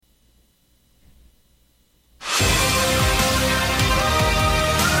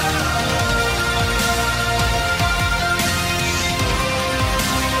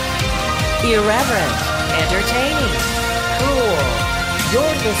Irreverent, entertaining, cool.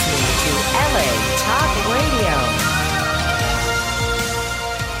 You're listening to LA Talk Radio.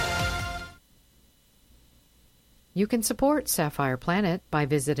 You can support Sapphire Planet by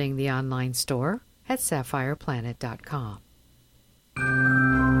visiting the online store at sapphireplanet.com.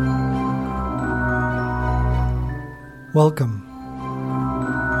 Welcome.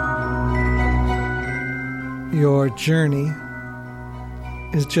 Your journey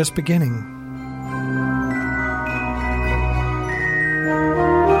is just beginning.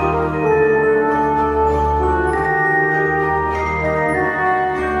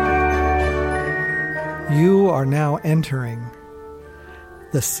 You are now entering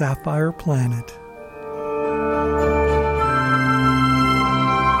the Sapphire Planet.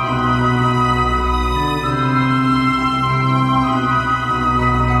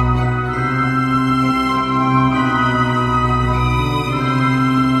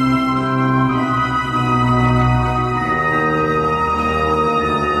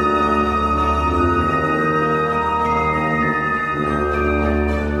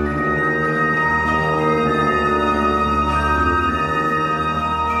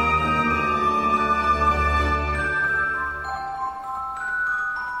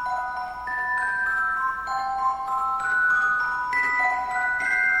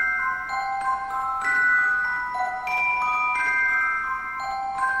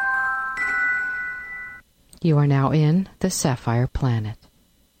 You are now in the Sapphire Planet.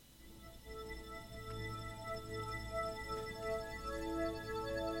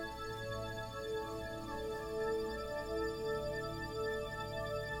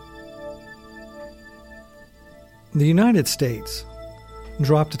 The United States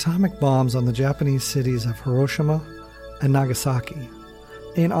dropped atomic bombs on the Japanese cities of Hiroshima and Nagasaki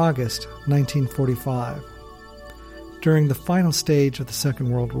in August 1945, during the final stage of the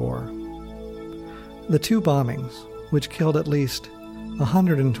Second World War. The two bombings, which killed at least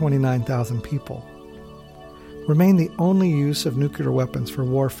 129,000 people, remain the only use of nuclear weapons for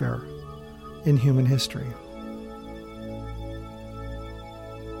warfare in human history.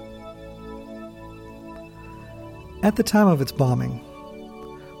 At the time of its bombing,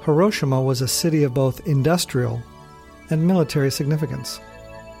 Hiroshima was a city of both industrial and military significance.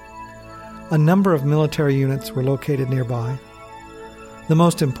 A number of military units were located nearby, the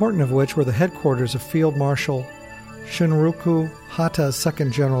most important of which were the headquarters of Field Marshal Shunroku Hata's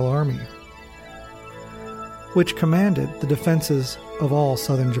 2nd General Army, which commanded the defenses of all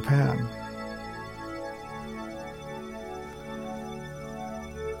southern Japan.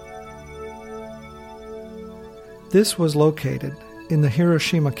 This was located in the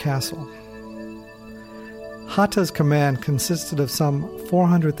Hiroshima Castle. Hata's command consisted of some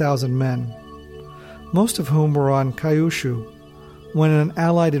 400,000 men, most of whom were on Kyushu when an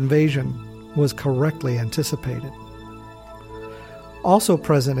Allied invasion was correctly anticipated. Also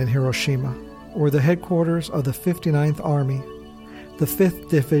present in Hiroshima were the headquarters of the 59th Army, the 5th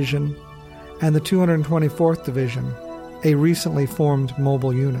Division, and the 224th Division, a recently formed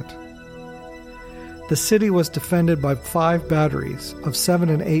mobile unit. The city was defended by 5 batteries of 7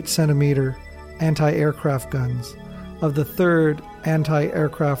 and 8 centimeter anti-aircraft guns of the 3rd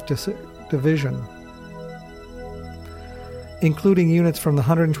Anti-Aircraft Division, including units from the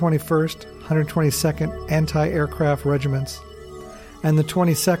 121st, 122nd Anti-Aircraft Regiments and the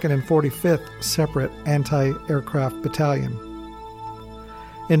 22nd and 45th Separate Anti-Aircraft Battalion.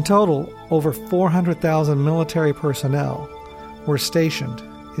 In total, over 400,000 military personnel were stationed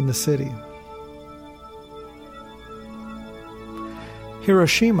in the city.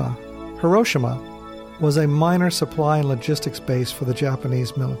 Hiroshima was a minor supply and logistics base for the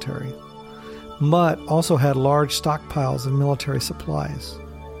Japanese military, but also had large stockpiles of military supplies.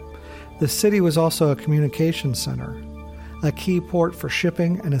 The city was also a communications center, a key port for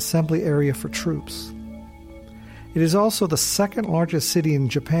shipping and assembly area for troops. It is also the 2nd largest city in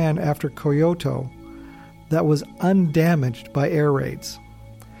Japan after Kyoto that was undamaged by air raids,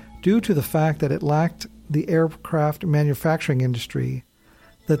 due to the fact that it lacked the aircraft manufacturing industry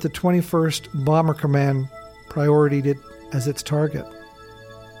that the 21st Bomber Command prioritized as its target.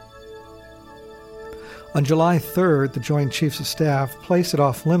 On July 3rd, the Joint Chiefs of Staff placed it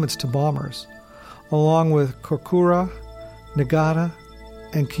off limits to bombers, along with Kokura, Nagata,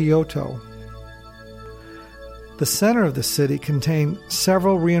 and Kyoto. The center of the city contained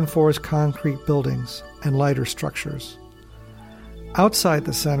several reinforced concrete buildings and lighter structures. Outside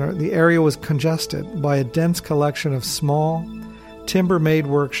the center, the area was congested by a dense collection of small, timber-made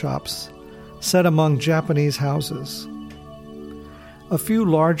workshops set among Japanese houses. A few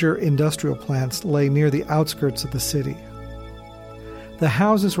larger industrial plants lay near the outskirts of the city. The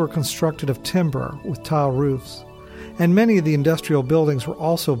houses were constructed of timber with tile roofs, and many of the industrial buildings were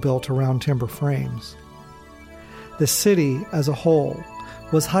also built around timber frames. The city as a whole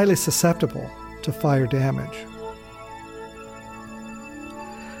was highly susceptible to fire damage.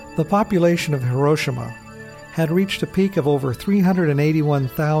 The population of Hiroshima had reached a peak of over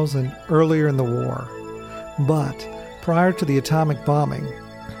 381,000 earlier in the war, but prior to the atomic bombing,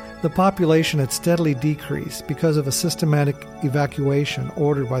 the population had steadily decreased because of a systematic evacuation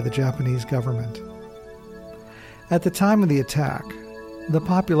ordered by the Japanese government. At the time of the attack, the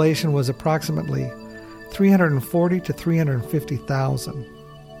population was approximately 340 to 350,000.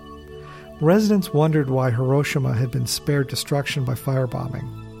 Residents wondered why Hiroshima had been spared destruction by firebombing.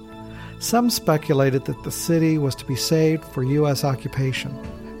 Some speculated that the city was to be saved for U.S. occupation.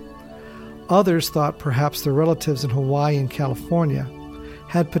 Others thought perhaps the relatives in Hawaii and California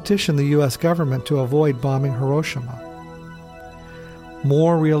had petitioned the U.S. government to avoid bombing Hiroshima.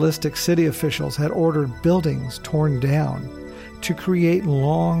 More realistic city officials had ordered buildings torn down to create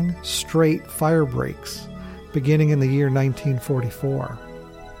long, straight fire breaks beginning in the year 1944.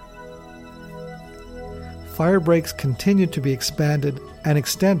 Fire breaks continued to be expanded and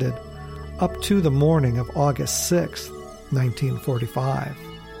extended up to the morning of August 6, 1945.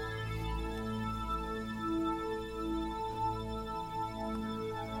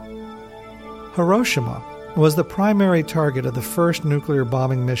 Hiroshima was the primary target of the first nuclear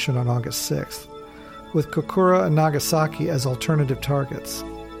bombing mission on August 6th, with Kokura and Nagasaki as alternative targets.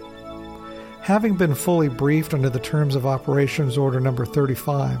 Having been fully briefed under the terms of Operations Order No.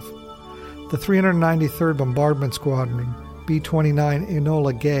 35, the 393rd Bombardment Squadron, B-29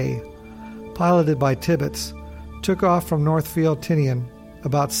 Enola Gay, piloted by Tibbets, took off from Northfield, Tinian,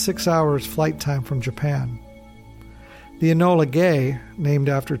 about 6 hours flight time from Japan. The Enola Gay, named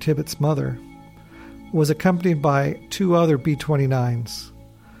after Tibbets' mother, was accompanied by two other B-29s.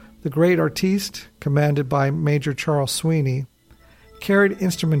 The Great Artiste, commanded by Major Charles Sweeney, carried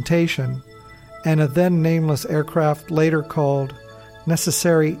instrumentation, and a then-nameless aircraft later called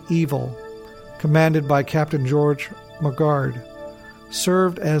Necessary Evil, commanded by Captain George Magard,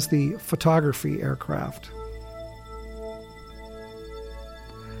 served as the photography aircraft.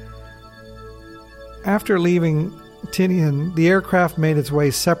 After leaving Tinian, the aircraft made its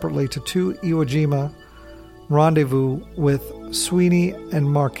way separately to two Iwo Jima rendezvous with Sweeney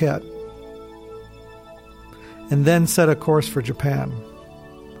and Marquette, and then set a course for Japan.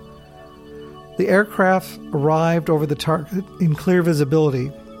 The aircraft arrived over the target in clear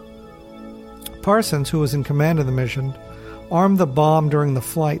visibility. Parsons, who was in command of the mission, armed the bomb during the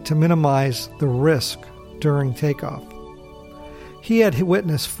flight to minimize the risk during takeoff. He had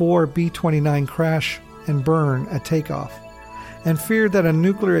witnessed 4 B-29 crash and burn at takeoff, and feared that a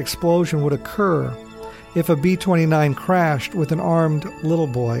nuclear explosion would occur if a B-29 crashed with an armed little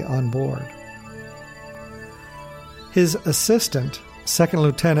boy on board. His assistant, Second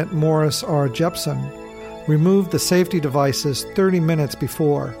Lieutenant Morris R. Jepson, removed the safety devices 30 minutes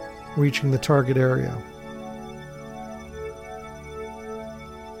before reaching the target area.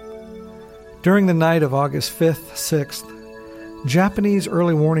 During the night of August 5th, 6th, Japanese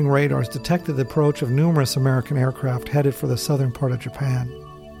early warning radars detected the approach of numerous American aircraft headed for the southern part of Japan.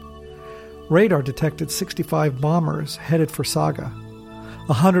 Radar detected 65 bombers headed for Saga,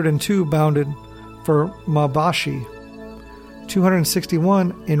 102 bounded for Mabashi,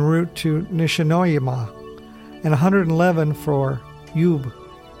 261 en route to Nishinoyama, and 111 for Yube,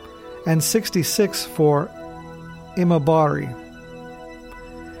 and 66 for Imabari.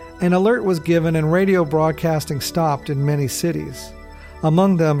 An alert was given and radio broadcasting stopped in many cities,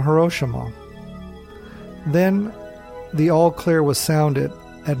 among them Hiroshima. Then the all clear was sounded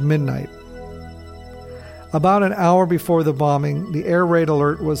at midnight. About an hour before the bombing, the air raid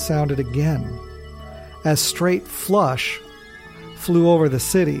alert was sounded again, as straight flush flew over the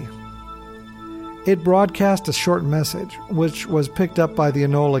city. It broadcast a short message, which was picked up by the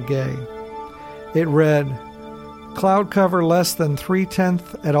Enola Gay. It read, "Cloud cover less than 3/10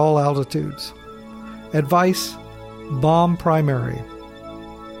 at all altitudes. Advice, bomb primary."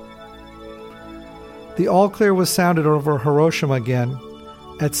 The all clear was sounded over Hiroshima again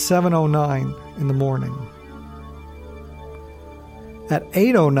at 7:09 in the morning. At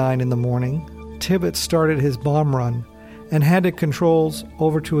 8:09 in the morning, Tibbets started his bomb run and handed controls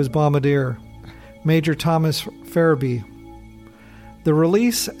over to his bombardier, Major Thomas Farabee. The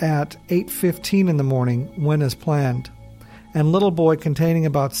release at 8:15 in the morning went as planned, and Little Boy, containing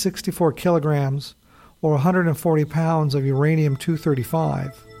about 64 kilograms or 140 pounds of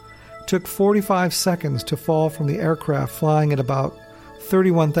uranium-235, took 45 seconds to fall from the aircraft flying at about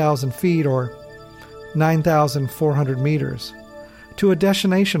 31,000 feet or 9,400 meters to a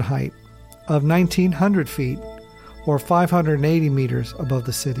detonation height of 1,900 feet or 580 meters above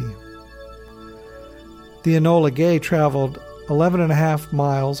the city. The Enola Gay traveled 11.5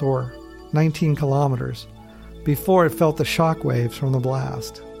 miles or 19 kilometers before it felt the shock waves from the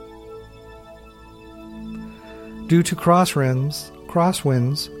blast. Due to crosswinds,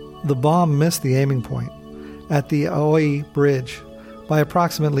 the bomb missed the aiming point at the Aoi Bridge by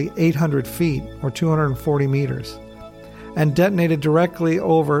approximately 800 feet or 240 meters and detonated directly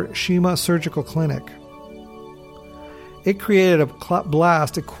over Shima Surgical Clinic. It created a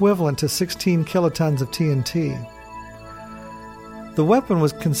blast equivalent to 16 kilotons of TNT. The weapon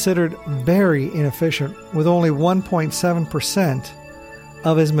was considered very inefficient, with only 1.7%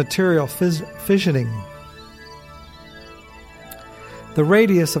 of its material fissioning. The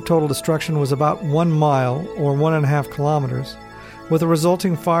radius of total destruction was about 1 mile or 1.5 kilometers, with the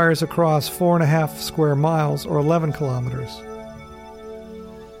resulting fires across 4.5 square miles or 11 kilometers.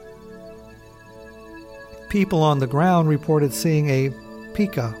 People on the ground reported seeing a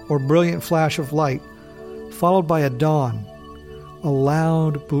pika, or brilliant flash of light, followed by a dawn, a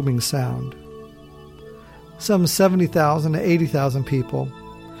loud booming sound. Some 70,000 to 80,000 people,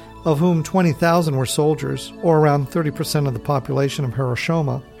 of whom 20,000 were soldiers, or around 30% of the population of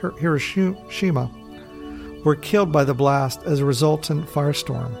Hiroshima, were killed by the blast as a resultant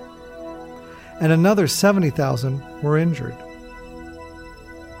firestorm, and another 70,000 were injured.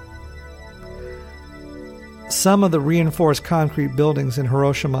 Some of the reinforced concrete buildings in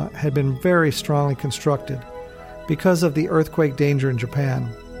Hiroshima had been very strongly constructed because of the earthquake danger in Japan,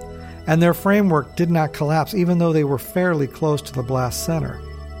 and their framework did not collapse even though they were fairly close to the blast center.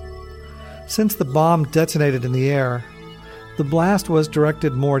 Since the bomb detonated in the air, the blast was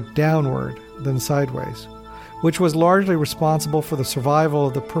directed more downward than sideways, which was largely responsible for the survival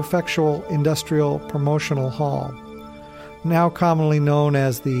of the Prefectural Industrial Promotional Hall, now commonly known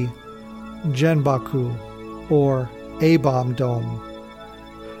as the Genbaku, or A-bomb dome.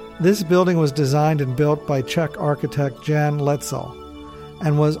 This building was designed and built by Czech architect Jan Letzel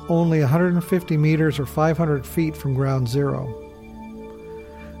and was only 150 meters or 500 feet from ground zero.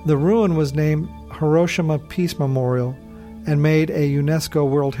 The ruin was named Hiroshima Peace Memorial and made a UNESCO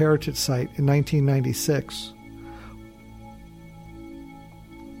World Heritage Site in 1996.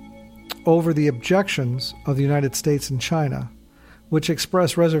 Over the objections of the United States and China, which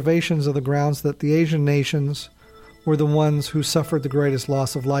expressed reservations of the grounds that the Asian nations were the ones who suffered the greatest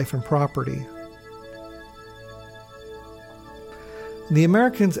loss of life and property. The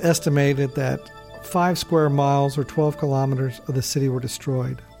Americans estimated that 5 square miles or 12 kilometers of the city were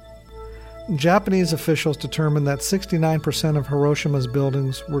destroyed. Japanese officials determined that 69% of Hiroshima's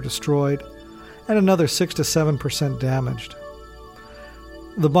buildings were destroyed and another 6 to 7% damaged.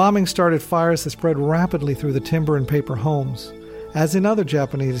 The bombing started fires that spread rapidly through the timber and paper homes. As in other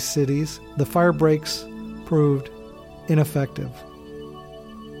Japanese cities, the fire breaks proved ineffective.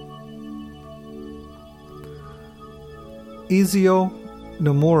 Izuo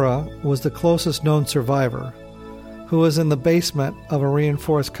Nomura was the closest known survivor, who was in the basement of a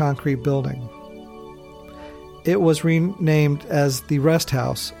reinforced concrete building. It was renamed as the Rest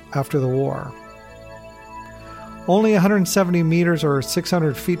House after the war. Only 170 meters or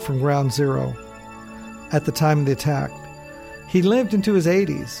 600 feet from ground zero at the time of the attack, he lived into his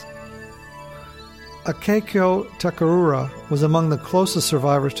 80s. Akeko Takarura was among the closest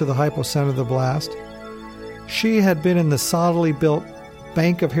survivors to the hypocenter of the blast. She had been in the solidly built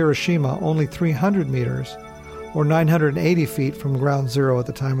Bank of Hiroshima only 300 meters or 980 feet from ground zero at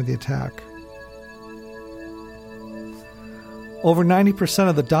the time of the attack. Over 90%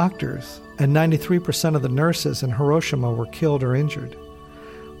 of the doctors and 93% of the nurses in Hiroshima were killed or injured.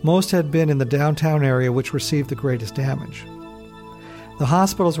 Most had been in the downtown area, which received the greatest damage. The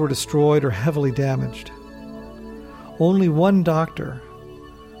hospitals were destroyed or heavily damaged. Only one doctor,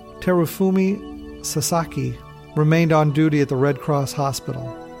 Terufumi Sasaki, remained on duty at the Red Cross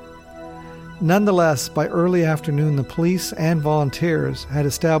Hospital. Nonetheless, by early afternoon, the police and volunteers had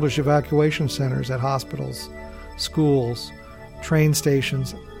established evacuation centers at hospitals, schools, train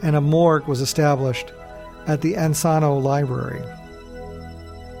stations, and a morgue was established at the Ansano Library.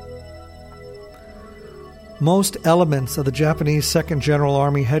 Most elements of the Japanese 2nd General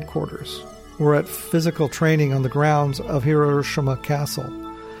Army headquarters were at physical training on the grounds of Hiroshima Castle,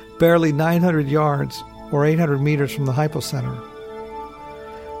 barely 900 yards or 800 meters from the hypocenter.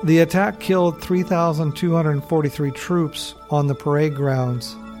 The attack killed 3,243 troops on the parade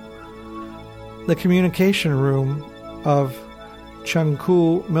grounds. The communication room of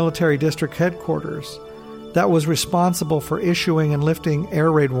Chungku Military District Headquarters, that was responsible for issuing and lifting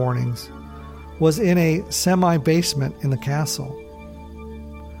air raid warnings, was in a semi-basement in the castle.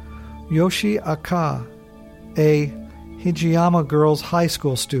 Yoshi Aka, a Hijiyama Girls High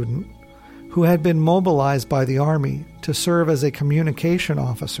School student who had been mobilized by the Army to serve as a communication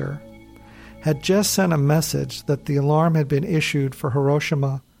officer, had just sent a message that the alarm had been issued for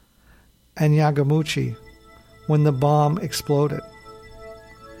Hiroshima and Yamaguchi when the bomb exploded.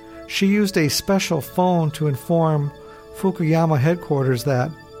 She used a special phone to inform Fukuyama headquarters that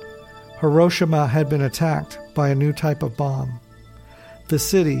Hiroshima had been attacked by a new type of bomb. The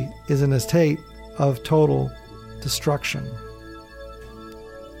city is in a state of total destruction.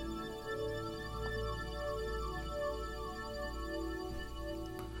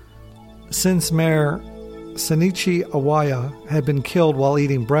 Since Mayor Senichi Awaya had been killed while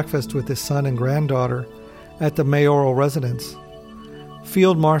eating breakfast with his son and granddaughter at the mayoral residence,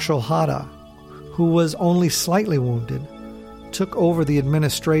 Field Marshal Hada, who was only slightly wounded, took over the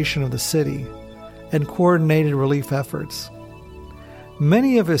administration of the city and coordinated relief efforts.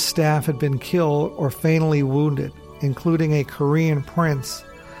 Many of his staff had been killed or fatally wounded, including a Korean prince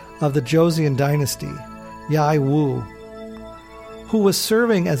of the Joseon dynasty, Yai Wu, who was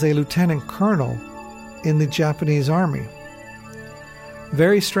serving as a lieutenant colonel in the Japanese army.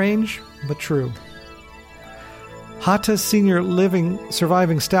 Very strange, but true. Hata's senior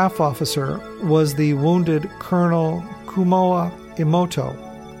surviving staff officer was the wounded Colonel Kumoa Imoto,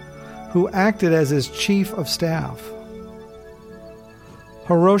 who acted as his chief of staff.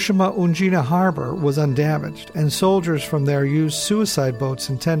 Hiroshima Unjina Harbor was undamaged, and soldiers from there used suicide boats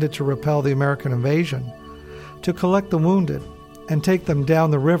intended to repel the American invasion to collect the wounded and take them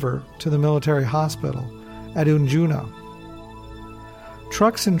down the river to the military hospital at Unjuna.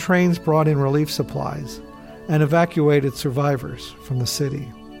 Trucks and trains brought in relief supplies and evacuated survivors from the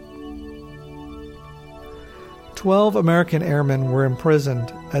city. 12 American airmen were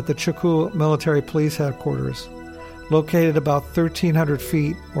imprisoned at the Chuku Military Police Headquarters, located about 1,300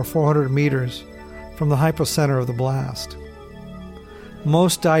 feet or 400 meters from the hypocenter of the blast.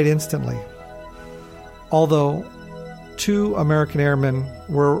 Most died instantly, although 2 American airmen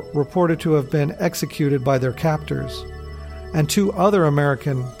were reported to have been executed by their captors, and 2 other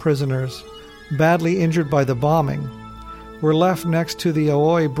American prisoners, badly injured by the bombing, were left next to the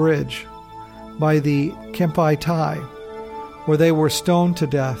Aoi Bridge by the Kempai Tai, where they were stoned to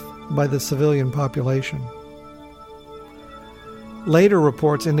death by the civilian population. Later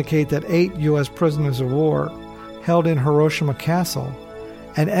reports indicate that 8 U.S. prisoners of war held in Hiroshima Castle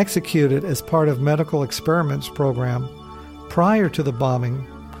and executed as part of medical experiments program prior to the bombing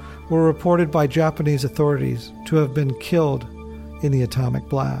were reported by Japanese authorities to have been killed in the atomic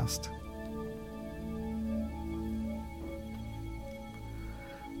blast.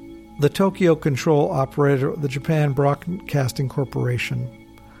 The Tokyo control operator of the Japan Broadcasting Corporation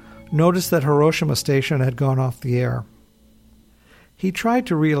noticed that Hiroshima Station had gone off the air. He tried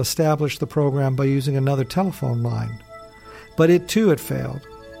to re-establish the program by using another telephone line, but it too had failed.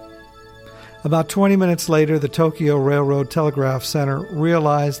 About 20 minutes later, the Tokyo Railroad Telegraph Center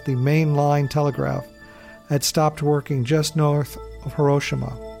realized the main line telegraph had stopped working just north of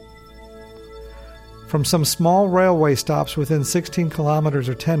Hiroshima. From some small railway stops within 16 kilometers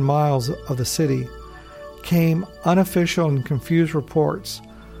or 10 miles of the city came unofficial and confused reports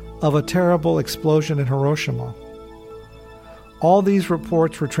of a terrible explosion in Hiroshima. All these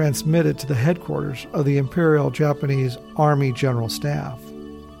reports were transmitted to the headquarters of the Imperial Japanese Army General Staff.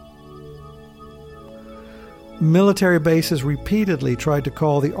 Military bases repeatedly tried to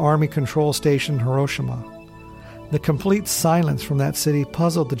call the Army control station in Hiroshima. The complete silence from that city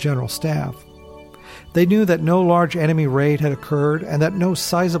puzzled the General Staff. They knew that no large enemy raid had occurred and that no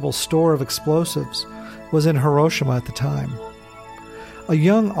sizable store of explosives was in Hiroshima at the time. A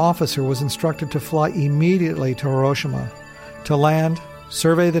young officer was instructed to fly immediately to Hiroshima, to land,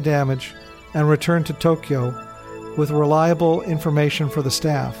 survey the damage, and return to Tokyo with reliable information for the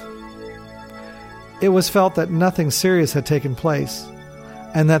staff. It was felt that nothing serious had taken place,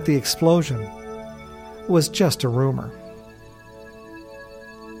 and that the explosion was just a rumor.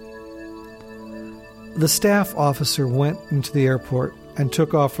 The staff officer went into the airport and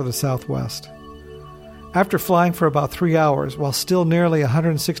took off for the southwest. After flying for about 3 hours, while still nearly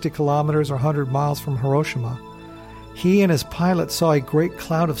 160 kilometers or 100 miles from Hiroshima, he and his pilot saw a great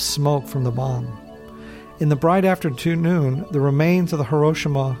cloud of smoke from the bomb. In the bright afternoon, the remains of the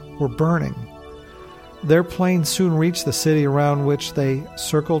Hiroshima were burning. Their plane soon reached the city around which they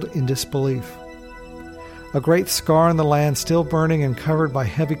circled in disbelief. A great scar on the land, still burning and covered by a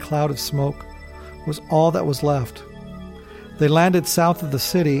heavy cloud of smoke, was all that was left. They landed south of the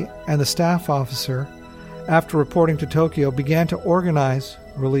city, and the staff officer, after reporting to Tokyo, began to organize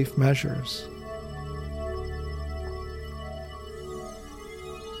relief measures.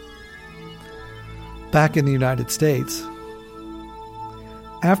 Back in the United States,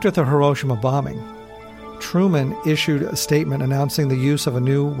 after the Hiroshima bombing, Truman issued a statement announcing the use of a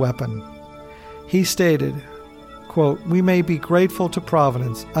new weapon. He stated, quote, "We may be grateful to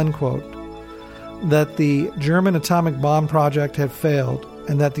Providence," unquote, that the German atomic bomb project had failed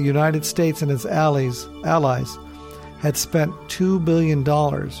and that the United States and its allies had spent $2 billion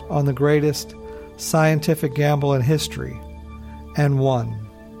on the greatest scientific gamble in history and won,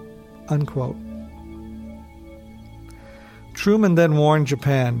 unquote. Truman then warned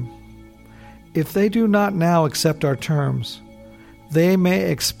Japan, "If they do not now accept our terms, they may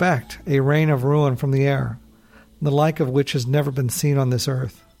expect a rain of ruin from the air, the like of which has never been seen on this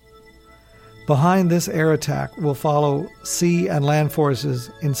earth. Behind this air attack will follow sea and land forces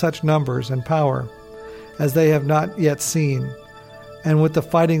in such numbers and power as they have not yet seen, and with the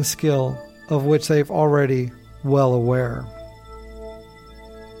fighting skill of which they are already well aware."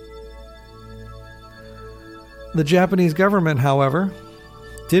 The Japanese government, however,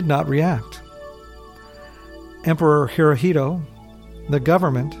 did not react. Emperor Hirohito, the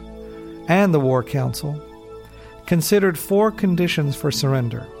government, and the War Council considered 4 conditions for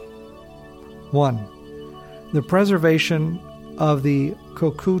surrender. 1. The preservation of the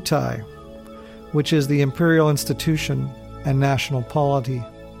Kokutai, which is the imperial institution and national polity.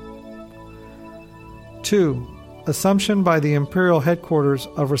 2. Assumption by the imperial headquarters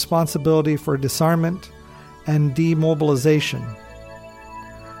of responsibility for disarmament and demobilization.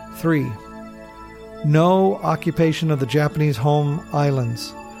 3. No occupation of the Japanese home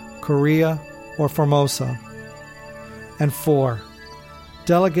islands, Korea or Formosa. And 4.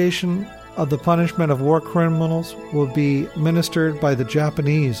 Delegation of the punishment of war criminals will be ministered by the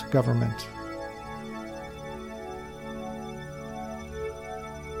Japanese government.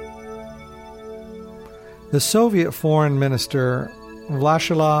 The Soviet Foreign Minister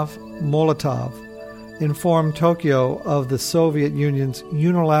Vyacheslav Molotov informed Tokyo of the Soviet Union's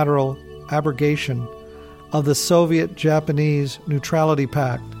unilateral abrogation of the Soviet-Japanese Neutrality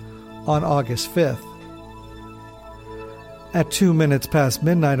Pact on August 5th. At 2 minutes past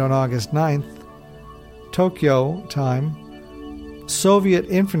midnight on August 9th, Tokyo time, Soviet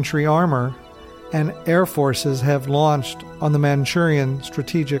infantry armor and air forces have launched on the Manchurian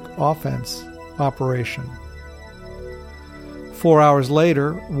Strategic Offense operation. 4 hours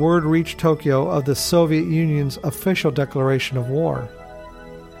later, word reached Tokyo of the Soviet Union's official declaration of war.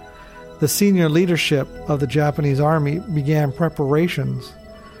 The senior leadership of the Japanese army began preparations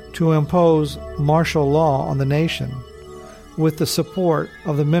to impose martial law on the nation with the support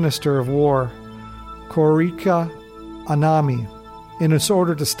of the Minister of War, Korika Anami, in its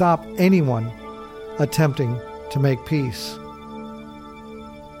order to stop anyone attempting to make peace.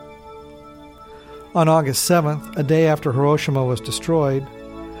 On August 7th, a day after Hiroshima was destroyed,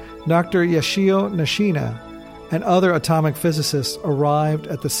 Dr. Yashio Nishina and other atomic physicists arrived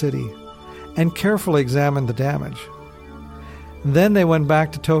at the city and carefully examined the damage. Then they went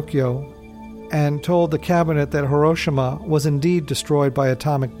back to Tokyo and told the cabinet that Hiroshima was indeed destroyed by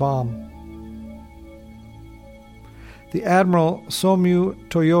atomic bomb. The Admiral Somyu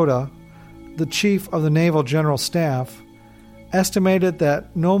Toyoda, the chief of the Naval General Staff, estimated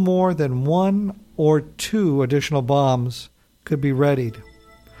that no more than 1 or 2 additional bombs could be readied.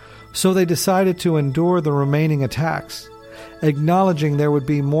 So they decided to endure the remaining attacks, acknowledging there would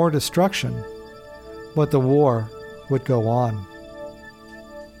be more destruction, but the war would go on.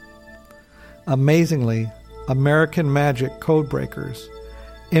 Amazingly, American magic codebreakers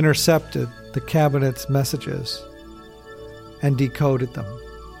intercepted the cabinet's messages and decoded them.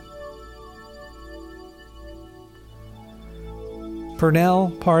 Purnell,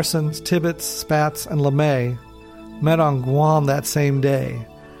 Parsons, Tibbets, Spatz, and LeMay met on Guam that same day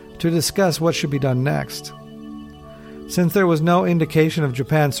to discuss what should be done next. Since there was no indication of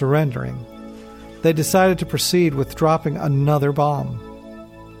Japan surrendering, they decided to proceed with dropping another bomb.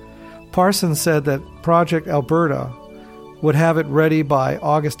 Parsons said that Project Alberta would have it ready by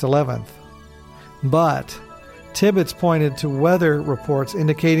August 11th, but Tibbets pointed to weather reports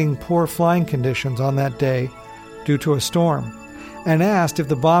indicating poor flying conditions on that day due to a storm, and asked if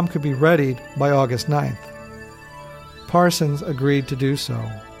the bomb could be readied by August 9th. Parsons agreed to do so.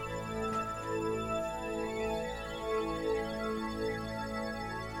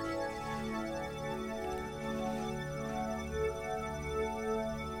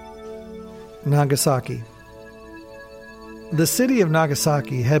 Nagasaki. The city of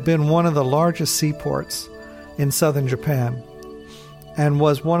Nagasaki had been one of the largest seaports in southern Japan and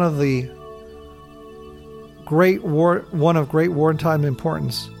was one of great wartime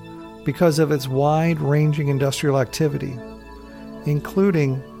importance because of its wide-ranging industrial activity,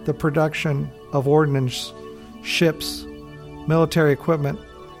 including the production of ordnance, ships, military equipment,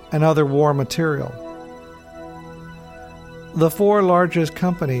 and other war material. The 4 largest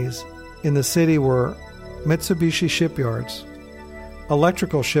companies in the city were Mitsubishi Shipyards,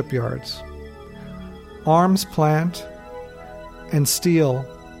 Electrical Shipyards, Arms Plant and Steel,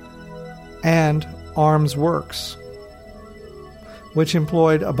 and Arms Works, which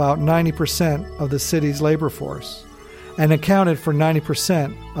employed about 90% of the city's labor force and accounted for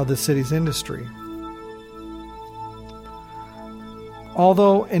 90% of the city's industry.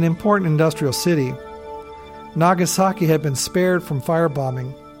 Although an important industrial city, Nagasaki had been spared from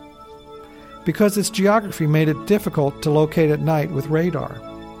firebombing because its geography made it difficult to locate at night with radar.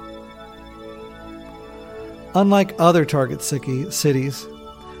 Unlike other target cities,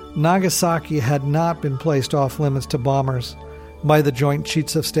 Nagasaki had not been placed off limits to bombers by the Joint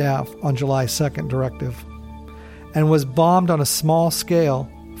Chiefs of Staff on July 2nd directive, and was bombed on a small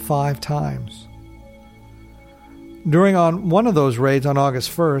scale 5 times. During one of those raids on August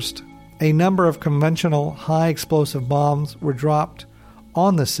 1st, a number of conventional high-explosive bombs were dropped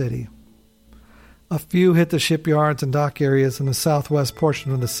on the city. A few hit the shipyards and dock areas in the southwest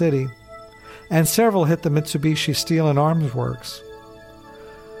portion of the city, and several hit the Mitsubishi Steel and Arms Works.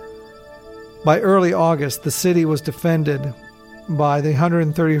 By early August, the city was defended by the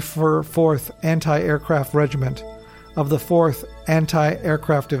 134th Anti-Aircraft Regiment of the 4th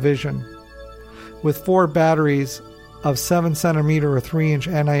Anti-Aircraft Division, with 4 batteries of 7-centimeter or 3-inch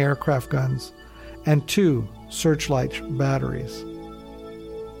anti-aircraft guns and 2 searchlight batteries.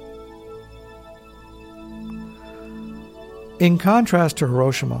 In contrast to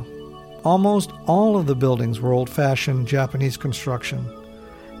Hiroshima, almost all of the buildings were old-fashioned Japanese construction,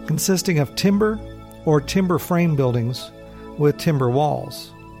 consisting of timber or timber frame buildings with timber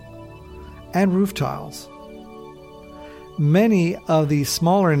walls and roof tiles. Many of the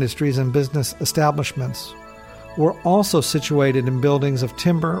smaller industries and business establishments were also situated in buildings of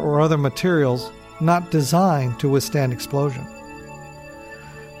timber or other materials not designed to withstand explosion.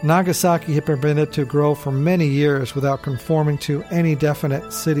 Nagasaki had been permitted to grow for many years without conforming to any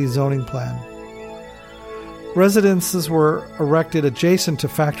definite city zoning plan. Residences were erected adjacent to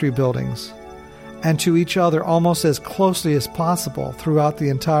factory buildings and to each other almost as closely as possible throughout the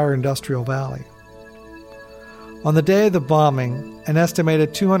entire industrial valley. On the day of the bombing, an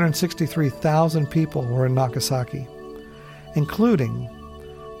estimated 263,000 people were in Nagasaki, including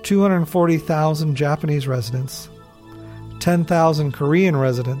 240,000 Japanese residents, 10,000 Korean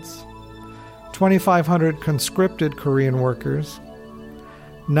residents, 2,500 conscripted Korean workers,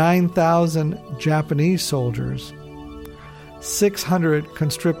 9,000 Japanese soldiers, 600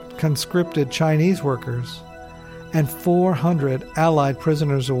 conscripted Chinese workers, and 400 Allied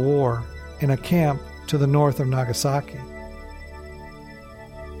prisoners of war in a camp to the north of Nagasaki.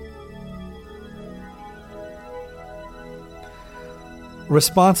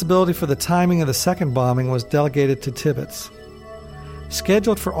 Responsibility for the timing of the second bombing was delegated to Tibbets.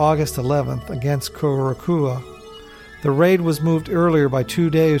 Scheduled for August 11th against Karakura, the raid was moved earlier by 2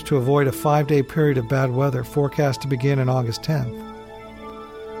 days to avoid a 5-day period of bad weather forecast to begin on August 10th.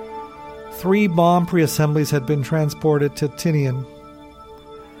 3 bomb pre-assemblies had been transported to Tinian.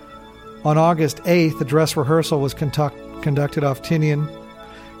 On August 8th, the dress rehearsal was conducted off Tinian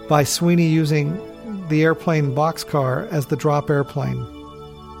by Sweeney using the airplane Boxcar as the drop airplane.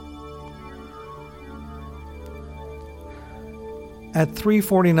 At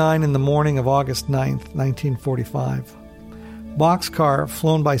 3:49 in the morning of August 9th, 1945, Boxcar,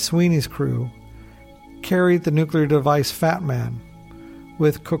 flown by Sweeney's crew, carried the nuclear device Fat Man,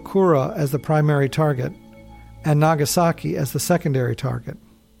 with Kokura as the primary target and Nagasaki as the secondary target.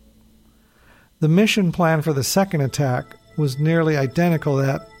 The mission plan for the second attack was nearly identical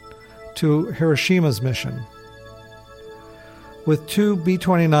to Hiroshima's mission, with 2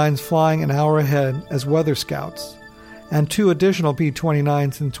 B-29s flying an hour ahead as weather scouts, and 2 additional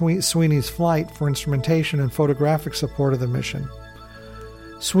B-29s in Sweeney's flight for instrumentation and photographic support of the mission.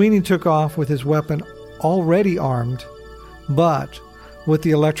 Sweeney took off with his weapon already armed, but with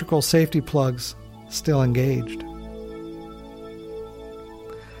the electrical safety plugs still engaged.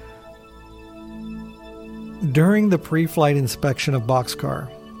 During the pre-flight inspection of Boxcar,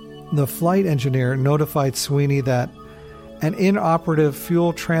 the flight engineer notified Sweeney that an inoperative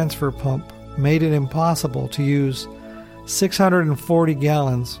fuel transfer pump made it impossible to use 640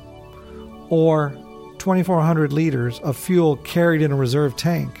 gallons or 2,400 liters of fuel carried in a reserve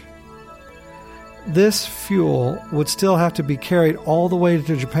tank. This fuel would still have to be carried all the way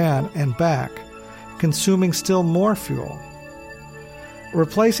to Japan and back, consuming still more fuel.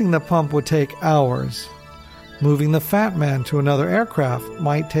 Replacing the pump would take hours, Moving the Fat Man to another aircraft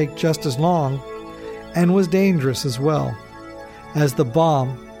might take just as long and was dangerous as well, as the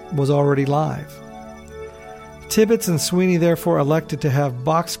bomb was already live. Tibbets and Sweeney therefore elected to have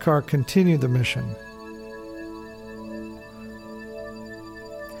Boxcar continue the mission.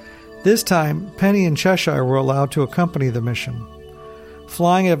 This time, Penny and Cheshire were allowed to accompany the mission,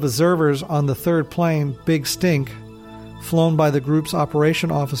 flying as observers on the third plane, Big Stink, flown by the group's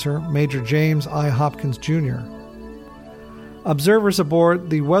operation officer, Major James I. Hopkins, Jr. Observers aboard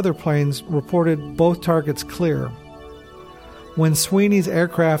the weather planes reported both targets clear. When Sweeney's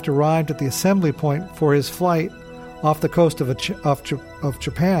aircraft arrived at the assembly point for his flight off the coast of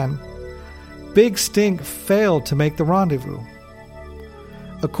Japan, Big Stink failed to make the rendezvous.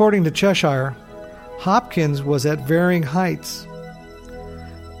 According to Cheshire, Hopkins was at varying heights,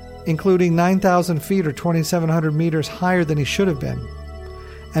 including 9,000 feet or 2,700 meters higher than he should have been,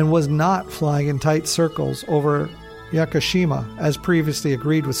 and was not flying in tight circles over Yakushima as previously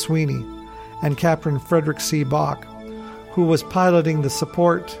agreed with Sweeney and Captain Frederick C. Bach, who was piloting the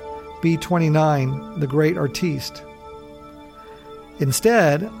support B-29, the Great Artiste.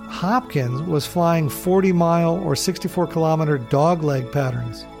 Instead, Hopkins was flying 40-mile or 64-kilometer dogleg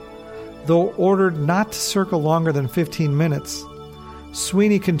patterns. Though ordered not to circle longer than 15 minutes,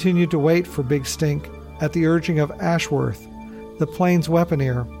 Sweeney continued to wait for Big Stink at the urging of Ashworth, the plane's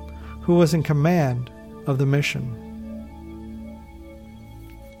weaponeer, who was in command of the mission.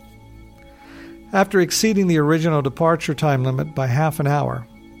 After exceeding the original departure time limit by half an hour,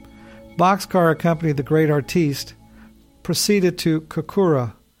 Boxcar accompanied the Great Artiste proceeded to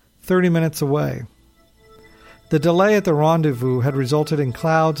Kokura, 30 minutes away. The delay at the rendezvous had resulted in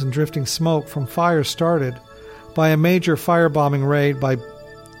clouds and drifting smoke from fires started by a major firebombing raid by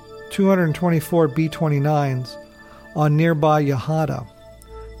 224 B-29s on nearby Yahata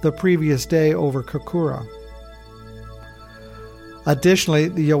the previous day over Kokura. Additionally,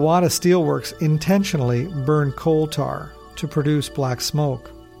 the Yawata Steelworks intentionally burned coal tar to produce black smoke.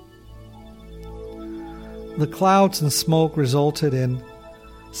 The clouds and smoke resulted in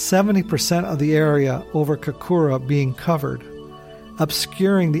 70% of the area over Kokura being covered,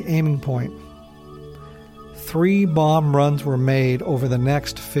 obscuring the aiming point. 3 bomb runs were made over the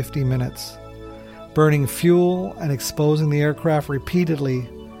next 50 minutes, burning fuel and exposing the aircraft repeatedly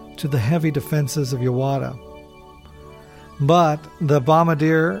to the heavy defenses of Yawata. But the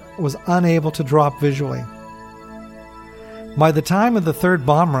bombardier was unable to drop visually. By the time of the third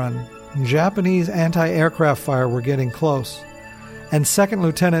bomb run, Japanese anti-aircraft fire were getting close, and Second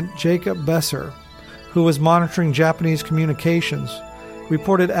Lieutenant Jacob Besser, who was monitoring Japanese communications,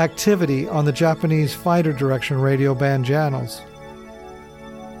 reported activity on the Japanese fighter direction radio band channels.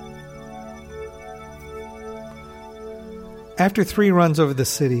 After 3 runs over the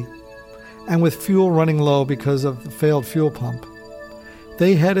city, and with fuel running low because of the failed fuel pump,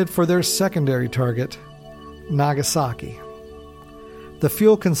 they headed for their secondary target, Nagasaki. The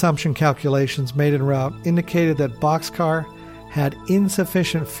fuel consumption calculations made en route indicated that Boxcar had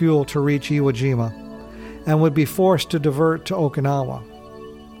insufficient fuel to reach Iwo Jima and would be forced to divert to Okinawa.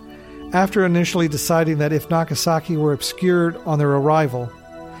 After initially deciding that if Nagasaki were obscured on their arrival,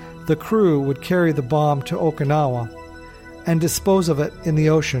 the crew would carry the bomb to Okinawa and dispose of it in the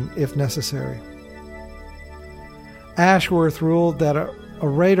ocean if necessary. Ashworth ruled that a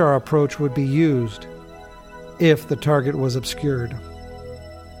radar approach would be used if the target was obscured.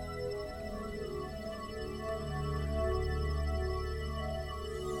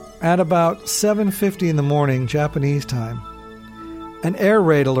 At about 7:50 in the morning, Japanese time, an air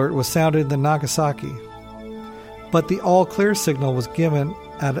raid alert was sounded in Nagasaki, but the all-clear signal was given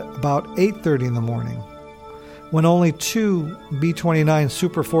at about 8:30 in the morning, when only 2 B-29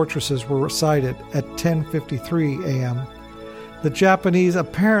 Super Fortresses were sighted at 10:53 a.m. The Japanese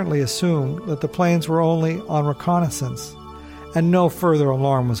apparently assumed that the planes were only on reconnaissance, and no further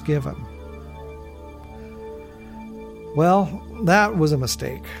alarm was given. Well, that was a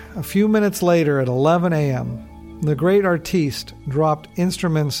mistake. A few minutes later, at 11 a.m., the Great Artiste dropped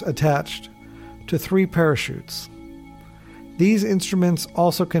instruments attached to 3 parachutes. These instruments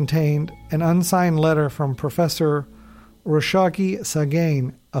also contained an unsigned letter from Professor Roshoki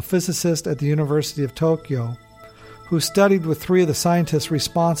Sagain, a physicist at the University of Tokyo, who studied with 3 of the scientists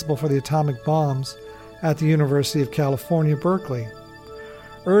responsible for the atomic bombs at the University of California, Berkeley,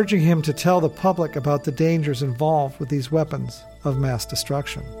 urging him to tell the public about the dangers involved with these weapons of mass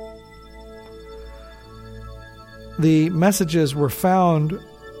destruction. The messages were found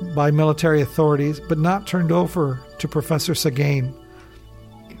by military authorities but not turned over to Professor Sagain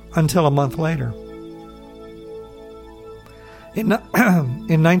until a month later. In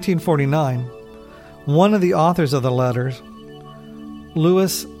 1949, One of the authors of the letters,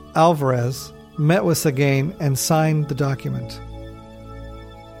 Luis Alvarez, met with Seguin and signed the document.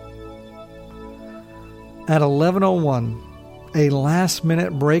 At 11:01, a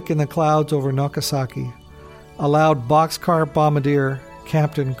last-minute break in the clouds over Nagasaki allowed Boxcar Bombardier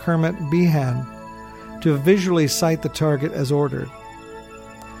Captain Kermit Behan to visually sight the target as ordered.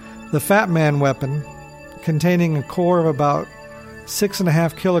 The Fat Man weapon, containing a core of about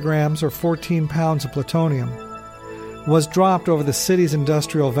 6.5 kilograms or 14 pounds of plutonium, was dropped over the city's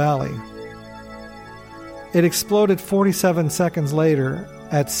industrial valley. It exploded 47 seconds later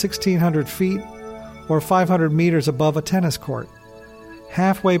at 1,600 feet or 500 meters above a tennis court,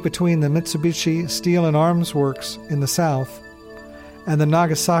 halfway between the Mitsubishi Steel and Arms Works in the south and the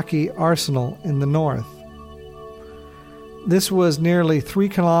Nagasaki Arsenal in the north. This was nearly 3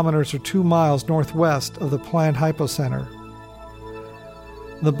 kilometers or 2 miles northwest of the planned hypocenter.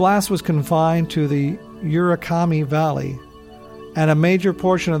 The blast was confined to the Urakami Valley, and a major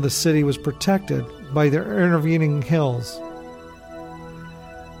portion of the city was protected by the intervening hills.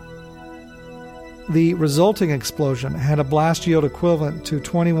 The resulting explosion had a blast yield equivalent to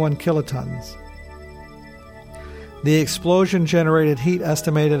 21 kilotons. The explosion generated heat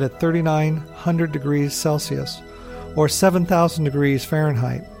estimated at 3,900 degrees Celsius, or 7,000 degrees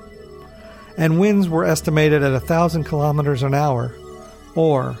Fahrenheit, and winds were estimated at 1,000 kilometers an hour,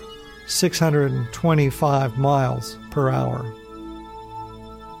 or 625 miles per hour.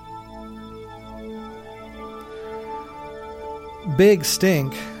 Big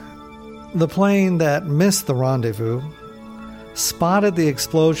Stink, the plane that missed the rendezvous, spotted the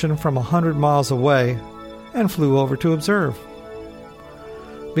explosion from 100 miles away and flew over to observe.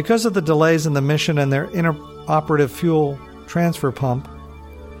 Because of the delays in the mission and their inoperative fuel transfer pump,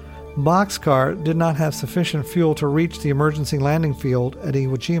 Boxcar did not have sufficient fuel to reach the emergency landing field at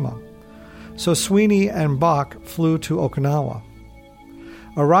Iwo Jima, so Sweeney and Bach flew to Okinawa.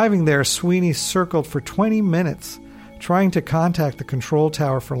 Arriving there, Sweeney circled for 20 minutes trying to contact the control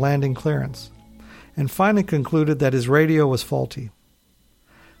tower for landing clearance, and finally concluded that his radio was faulty.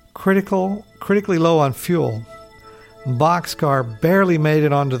 Critically low on fuel, Boxcar barely made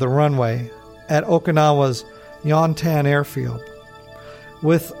it onto the runway at Okinawa's Yontan airfield,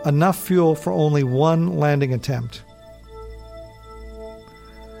 with enough fuel for only one landing attempt.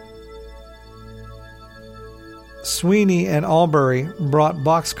 Sweeney and Albury brought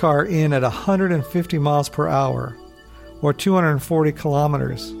Boxcar in at 150 miles per hour, or 240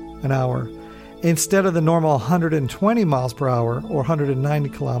 kilometers an hour, instead of the normal 120 miles per hour, or 190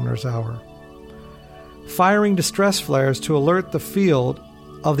 kilometers an hour, firing distress flares to alert the field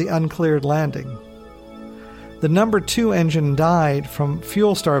of the uncleared landing. The number 2 engine died from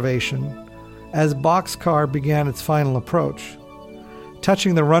fuel starvation as Boxcar began its final approach.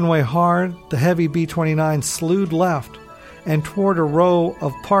 Touching the runway hard, the heavy B-29 slewed left and toward a row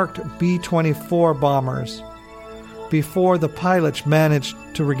of parked B-24 bombers before the pilots managed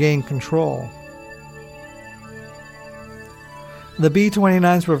to regain control. The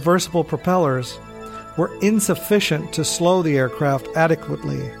B-29's reversible propellers were insufficient to slow the aircraft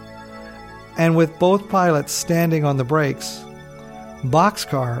adequately, and with both pilots standing on the brakes,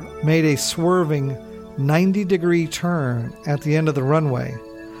 Boxcar made a swerving 90-degree turn at the end of the runway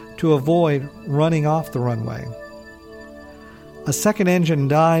to avoid running off the runway. A second engine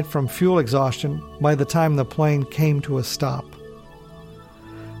died from fuel exhaustion by the time the plane came to a stop.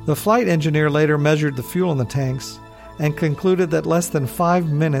 The flight engineer later measured the fuel in the tanks and concluded that less than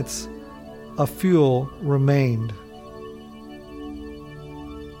 5 minutes of fuel remained.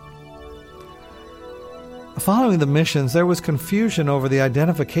 Following the missions, there was confusion over the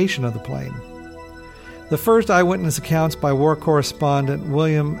identification of the plane. The first eyewitness accounts by war correspondent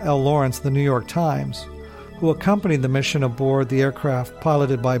William L. Lawrence of the New York Times, who accompanied the mission aboard the aircraft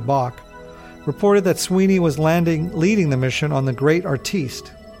piloted by Bach, reported that Sweeney was leading the mission on the Great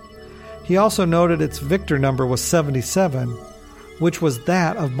Artiste. He also noted its Victor number was 77, which was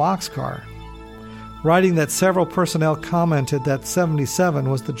that of Boxcar, writing that several personnel commented that 77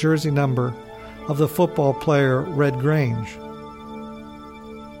 was the jersey number of the football player Red Grange.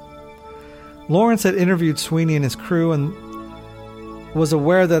 Lawrence had interviewed Sweeney and his crew and was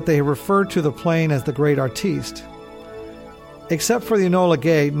aware that they referred to the plane as the Great Artiste. Except for the Enola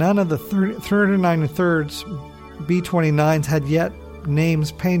Gay, none of the 393's B-29s had yet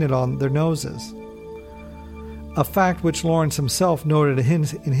names painted on their noses, a fact which Lawrence himself noted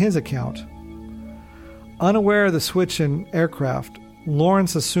in his account. Unaware of the switch in aircraft,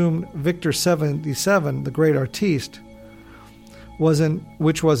 Lawrence assumed Victor 77, the Great Artiste,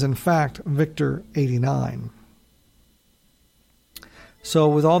 which was in fact Victor 89. So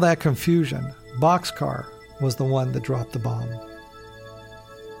with all that confusion, boxcar was the one that dropped the bomb.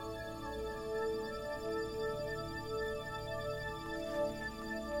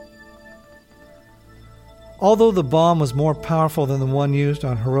 Although the bomb was more powerful than the one used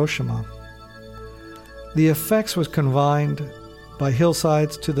on Hiroshima, the effects was confined by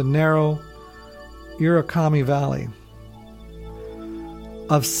hillsides to the narrow Urakami Valley.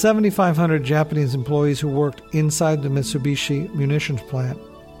 Of 7,500 Japanese employees who worked inside the Mitsubishi munitions plant,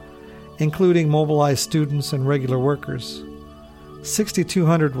 including mobilized students and regular workers,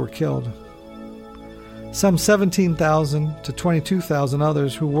 6,200 were killed. Some 17,000 to 22,000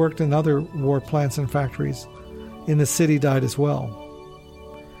 others who worked in other war plants and factories in the city died as well.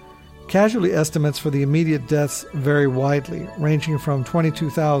 Casualty estimates for the immediate deaths vary widely, ranging from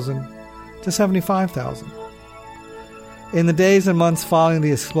 22,000 to 75,000. In the days and months following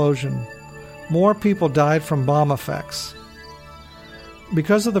the explosion, more people died from bomb effects.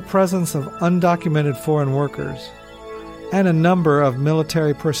 Because of the presence of undocumented foreign workers and a number of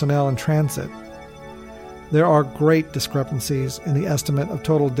military personnel in transit, there are great discrepancies in the estimate of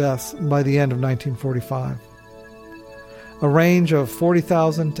total deaths by the end of 1945. A range of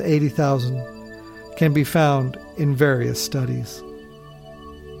 40,000 to 80,000 can be found in various studies.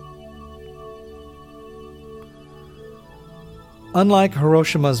 Unlike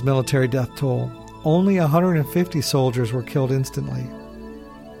Hiroshima's military death toll, only 150 soldiers were killed instantly.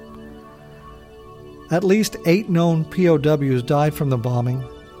 At least 8 known POWs died from the bombing,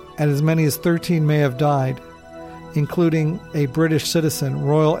 and as many as 13 may have died, including a British citizen,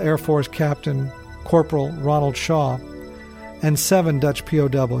 Royal Air Force Captain Corporal Ronald Shaw, and 7 Dutch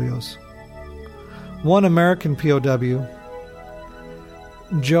POWs. One American POW,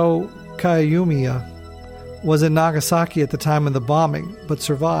 Joe Kayumiya, was in Nagasaki at the time of the bombing, but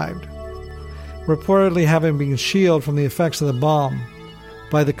survived, reportedly having been shielded from the effects of the bomb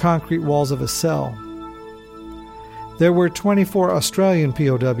by the concrete walls of a cell. There were 24 Australian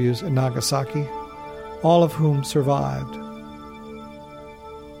POWs in Nagasaki, all of whom survived.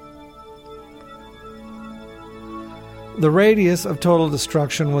 The radius of total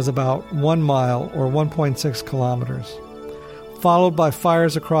destruction was about 1 mile or 1.6 kilometers, followed by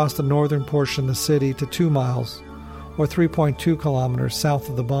fires across the northern portion of the city to 2 miles or 3.2 kilometers south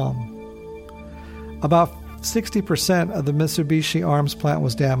of the bomb. About 60% of the Mitsubishi arms plant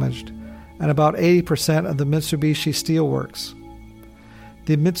was damaged, and about 80% of the Mitsubishi Steel Works.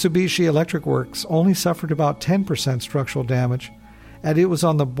 The Mitsubishi Electric Works only suffered about 10% structural damage, and it was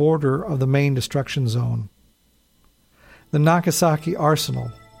on the border of the main destruction zone. The Nagasaki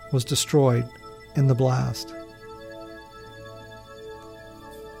arsenal was destroyed in the blast.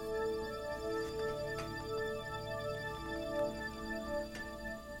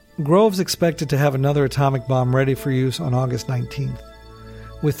 Groves expected to have another atomic bomb ready for use on August 19th,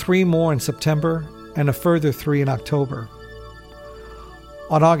 with 3 more in September and a further 3 in October.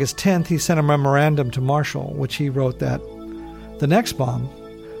 On August 10th, he sent a memorandum to Marshall, which he wrote that the next bomb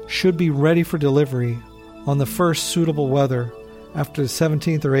should be ready for delivery on the first suitable weather after the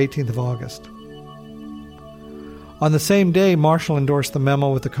 17th or 18th of August. On the same day, Marshall endorsed the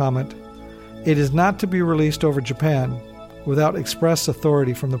memo with the comment, "It is not to be released over Japan without express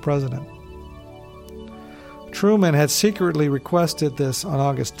authority from the President." Truman had secretly requested this on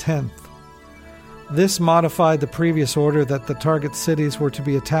August 10th. This modified the previous order that the target cities were to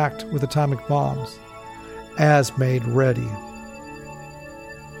be attacked with atomic bombs, as made ready.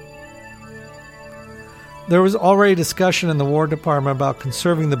 There was already discussion in the War Department about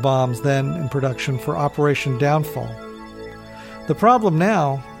conserving the bombs then in production for Operation Downfall. The problem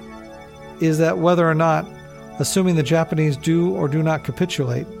now is that whether or not, assuming the Japanese do or do not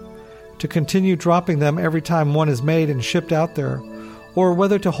capitulate, to continue dropping them every time one is made and shipped out there, or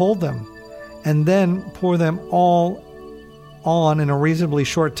whether to hold them and then pour them all on in a reasonably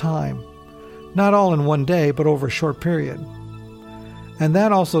short time, not all in one day, but over a short period. And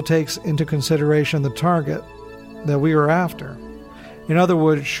that also takes into consideration the target that we are after. In other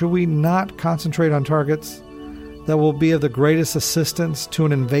words, should we not concentrate on targets that will be of the greatest assistance to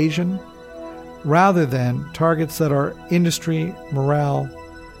an invasion, rather than targets that are industry, morale,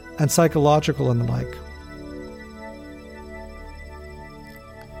 and psychological and the like?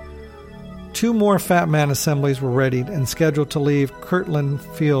 2 more Fat Man assemblies were readied and scheduled to leave Kirtland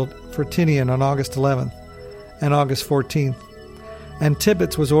Field for Tinian on August 11th and August 14th, and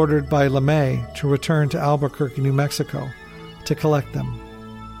Tibbets was ordered by LeMay to return to Albuquerque, New Mexico, to collect them.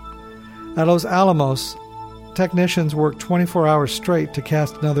 At Los Alamos, technicians worked 24 hours straight to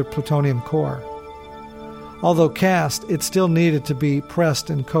cast another plutonium core. Although cast, it still needed to be pressed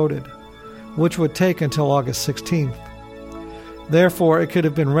and coated, which would take until August 16th. Therefore, it could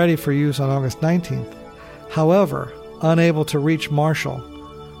have been ready for use on August 19th. However, unable to reach Marshall,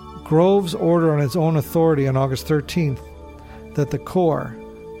 Groves ordered on his own authority on August 13th that the Corps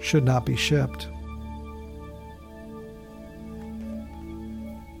should not be shipped.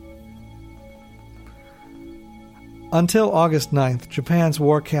 Until August 9th, Japan's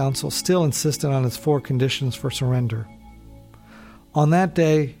War Council still insisted on its 4 conditions for surrender. On that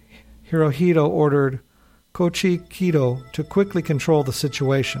day, Hirohito ordered Koichi Kido to quickly control the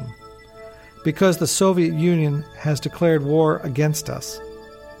situation, because the Soviet Union has declared war against us.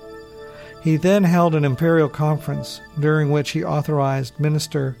 He then held an imperial conference during which he authorized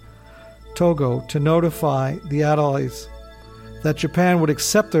Minister Togo to notify the Allies that Japan would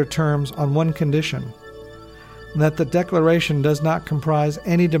accept their terms on one condition, that the declaration does not comprise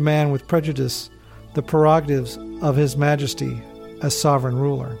any demand with prejudice the prerogatives of His Majesty as sovereign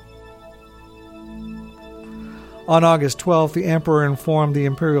ruler. On August 12th, the Emperor informed the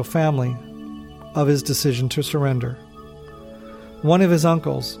imperial family of his decision to surrender. One of his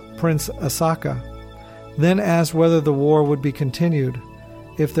uncles, Prince Asaka, then asked whether the war would be continued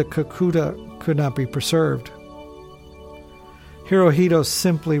if the Kakuta could not be preserved. Hirohito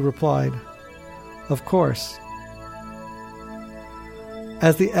simply replied, "Of course."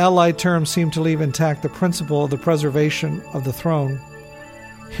 As the Allied terms seemed to leave intact the principle of the preservation of the throne,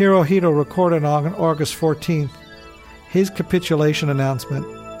 Hirohito recorded on August 14th his capitulation announcement,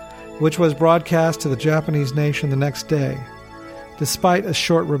 which was broadcast to the Japanese nation the next day, despite a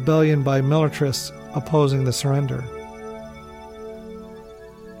short rebellion by militarists opposing the surrender.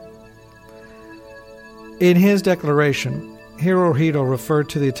 In his declaration, Hirohito referred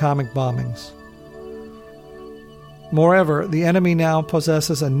to the atomic bombings. Moreover, the enemy now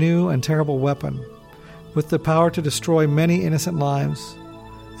possesses a new and terrible weapon, with the power to destroy many innocent lives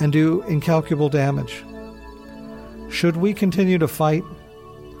and do incalculable damage. Should we continue to fight,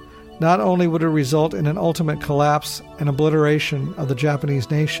 not only would it result in an ultimate collapse and obliteration of the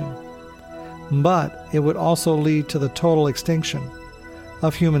Japanese nation, but it would also lead to the total extinction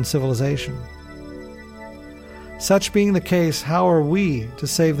of human civilization. Such being the case, how are we to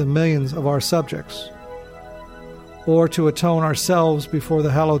save the millions of our subjects, or to atone ourselves before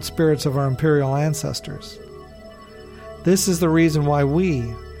the hallowed spirits of our imperial ancestors? This is the reason why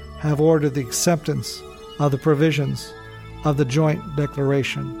we have ordered the acceptance of the provisions of the Joint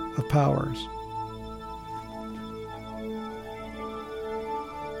Declaration of Powers.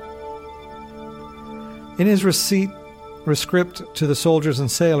 In his rescript to the soldiers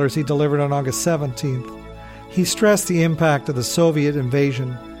and sailors he delivered on August 17th, he stressed the impact of the Soviet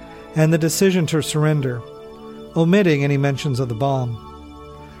invasion and the decision to surrender, omitting any mentions of the bomb.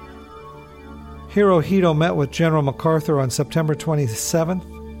 Hirohito met with General MacArthur on September 27th,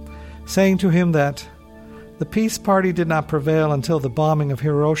 saying to him that the peace party did not prevail until the bombing of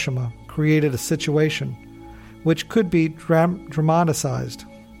Hiroshima created a situation which could be dramatized.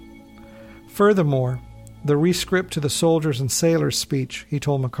 Furthermore, the rescript to the soldiers and sailors speech he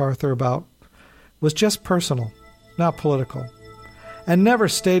told MacArthur about was just personal, not political, and never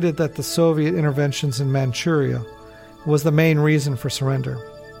stated that the Soviet interventions in Manchuria was the main reason for surrender.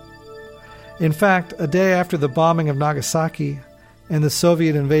 In fact, a day after the bombing of Nagasaki and the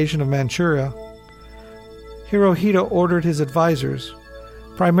Soviet invasion of Manchuria, Hirohito ordered his advisors,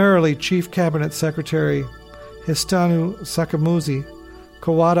 primarily Chief Cabinet Secretary Histanu Sakamuzi,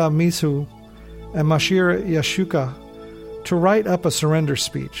 Kawada Misu, and Mashira Yashuka, to write up a surrender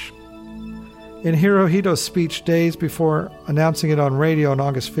speech. In Hirohito's speech days before announcing it on radio on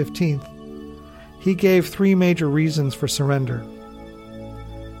August 15th, he gave 3 major reasons for surrender.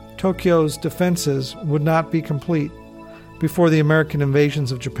 Tokyo's defenses would not be complete before the American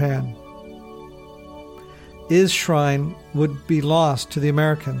invasions of Japan. Is Shrine would be lost to the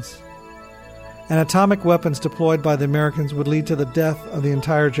Americans, and atomic weapons deployed by the Americans would lead to the death of the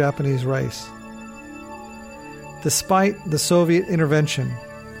entire Japanese race. Despite the Soviet intervention,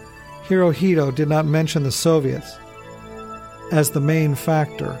 Hirohito did not mention the Soviets as the main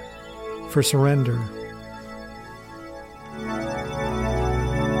factor for surrender.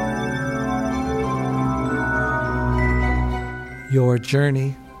 Your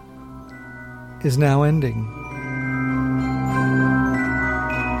journey is now ending.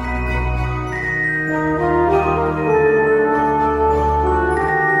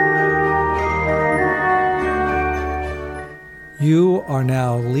 You are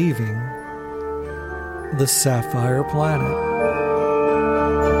now leaving the Sapphire Planet.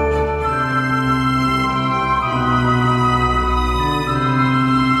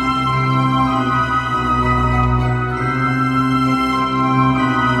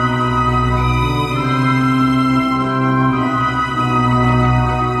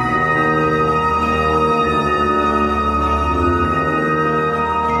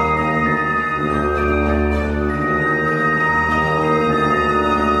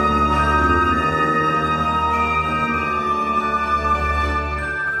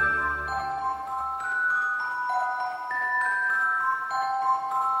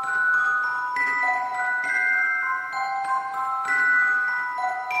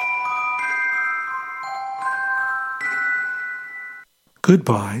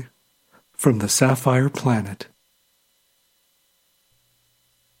 Goodbye from the Sapphire Planet.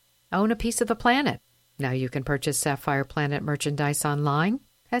 Own a piece of the planet. Now you can purchase Sapphire Planet merchandise online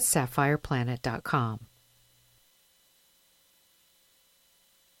at sapphireplanet.com.